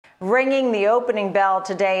ringing the opening bell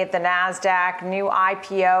today at the NASDAQ, new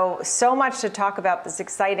IPO. So much to talk about this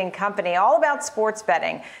exciting company, all about sports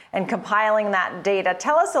betting and compiling that data.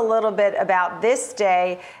 Tell us a little bit about this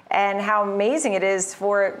day and how amazing it is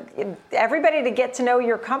for everybody to get to know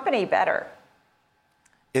your company better.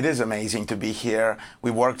 It is amazing to be here.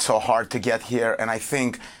 We worked so hard to get here, and I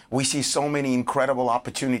think we see so many incredible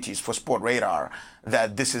opportunities for Sportradar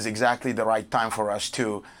that this is exactly the right time for us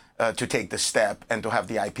to take the step and to have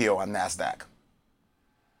the IPO on NASDAQ.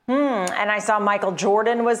 And I saw Michael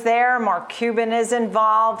Jordan was there. Mark Cuban is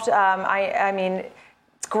involved. I mean,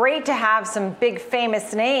 it's great to have some big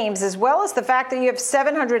famous names, as well as the fact that you have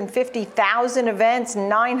 750,000 events,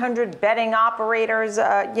 900 betting operators,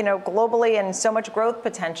 globally, and so much growth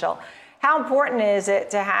potential. How important is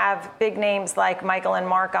it to have big names like Michael and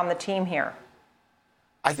Mark on the team here?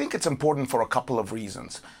 I think it's important for a couple of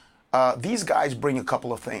reasons. These guys bring a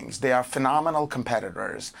couple of things. They are phenomenal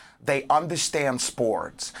competitors. They understand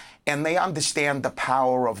sports, and they understand the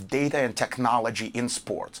power of data and technology in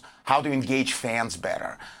sports. How to engage fans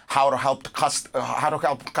better. How to help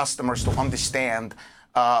customers to understand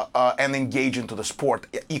and engage into the sport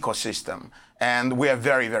ecosystem. And we are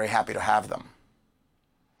very, very happy to have them.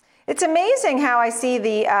 It's amazing how I see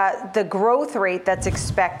the growth rate that's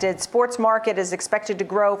expected. Sports market is expected to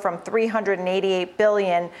grow from $388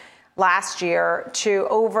 billion last year to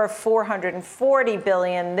over $440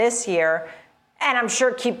 billion this year, and I'm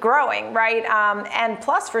sure keep growing, right? And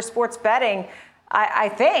plus for sports betting, I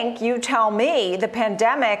think, you tell me, the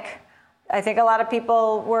pandemic, I think a lot of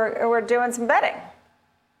people were doing some betting.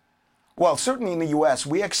 Well, certainly in the U.S.,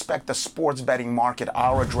 we expect the sports betting market,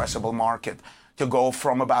 our addressable market, to go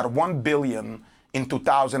from about $1 billion in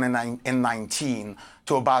 2019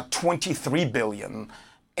 to about $23 billion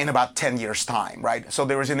in about 10 years' time, right? So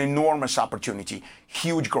there is an enormous opportunity,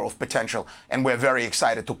 huge growth potential, and we're very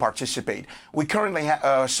excited to participate. We currently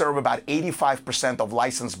serve about 85% of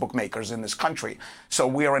licensed bookmakers in this country, so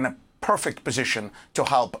we are in a perfect position to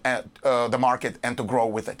help the market and to grow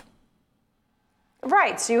with it.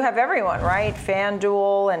 Right, so you have everyone, right?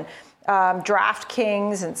 FanDuel and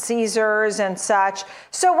DraftKings and Caesars and such.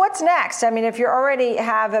 So what's next? I mean, if you already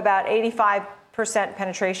have about 85%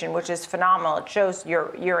 penetration, which is phenomenal, it shows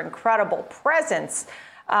your incredible presence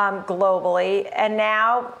globally. And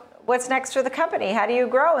now, what's next for the company? How do you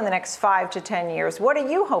grow in the next 5 to 10 years? What are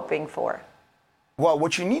you hoping for? Well,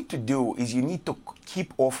 what you need to do is you need to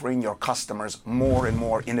keep offering your customers more and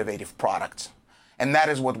more innovative products. And that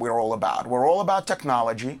is what we're all about. We're all about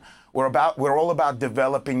technology. We're all about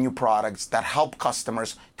developing new products that help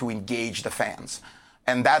customers to engage the fans.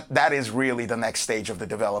 And that is really the next stage of the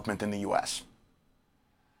development in the U.S.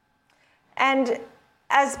 And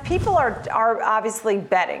as people are obviously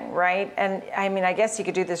betting, right? And I mean, I guess you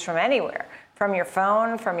could do this from anywhere, from your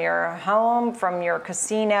phone, from your home, from your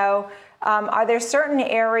casino. Are there certain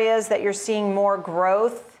areas that you're seeing more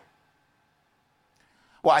growth?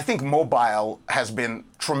 Well, I think mobile has been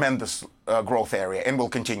tremendous growth area and will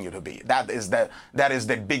continue to be. That is the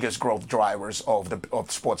biggest growth drivers of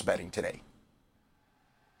sports betting today.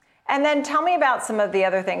 And then tell me about some of the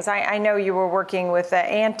other things. I know you were working with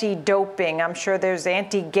anti-doping. I'm sure there's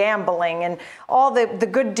anti-gambling and all the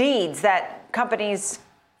good deeds that companies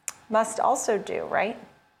must also do, right?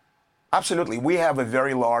 Absolutely. We have a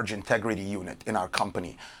very large integrity unit in our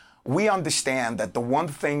company. We understand that the one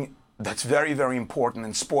thing that's very, very important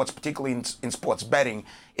in sports, particularly in sports betting,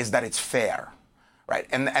 is that it's fair. Right.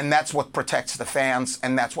 And that's what protects the fans,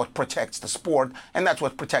 and that's what protects the sport, and that's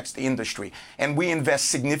what protects the industry. And we invest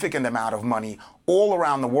significant amount of money all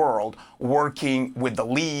around the world working with the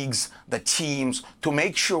leagues, the teams, to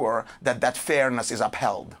make sure that that fairness is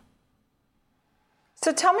upheld.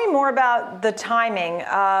 So tell me more about the timing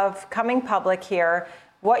of coming public here,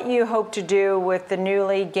 what you hope to do with the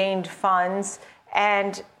newly gained funds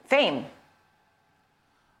and fame.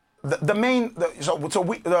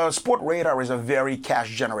 Sportradar is a very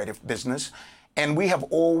cash-generative business, and we have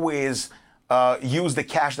always used the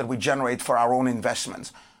cash that we generate for our own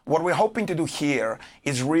investments. What we're hoping to do here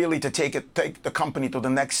is really to take the company to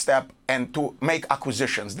the next step and to make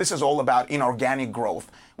acquisitions. This is all about inorganic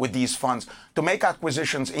growth with these funds, to make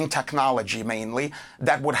acquisitions in technology mainly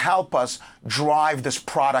that would help us drive this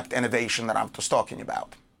product innovation that I'm just talking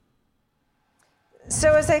about.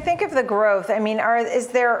 So as I think of the growth, I mean,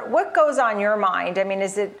 what goes on your mind? I mean,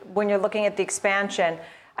 is it when you're looking at the expansion?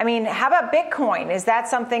 I mean, how about Bitcoin? Is that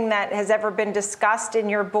something that has ever been discussed in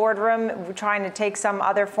your boardroom, trying to take some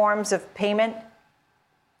other forms of payment?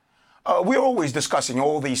 We're always discussing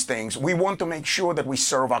all these things. We want to make sure that we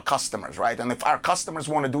serve our customers, right? And if our customers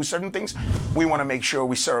want to do certain things, we want to make sure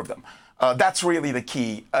we serve them. That's really the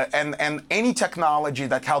key. And any technology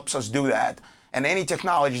that helps us do that, and any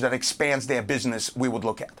technology that expands their business, we would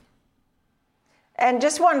look at. And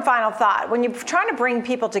just one final thought. When you're trying to bring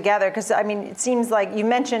people together, because I mean, it seems like you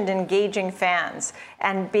mentioned engaging fans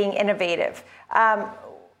and being innovative.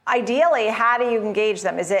 Ideally, how do you engage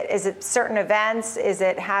them? Is it certain events? Is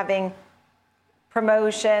it having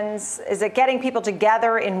promotions? Is it getting people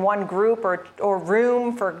together in one group or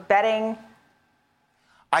room for betting?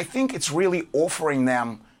 I think it's really offering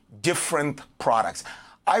them different products.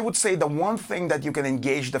 I would say the one thing that you can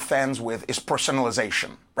engage the fans with is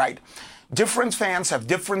personalization, right? Different fans have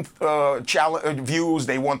different views.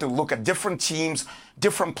 They want to look at different teams,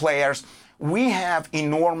 different players. We have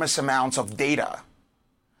enormous amounts of data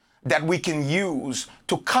that we can use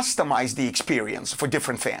to customize the experience for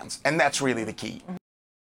different fans, and that's really the key.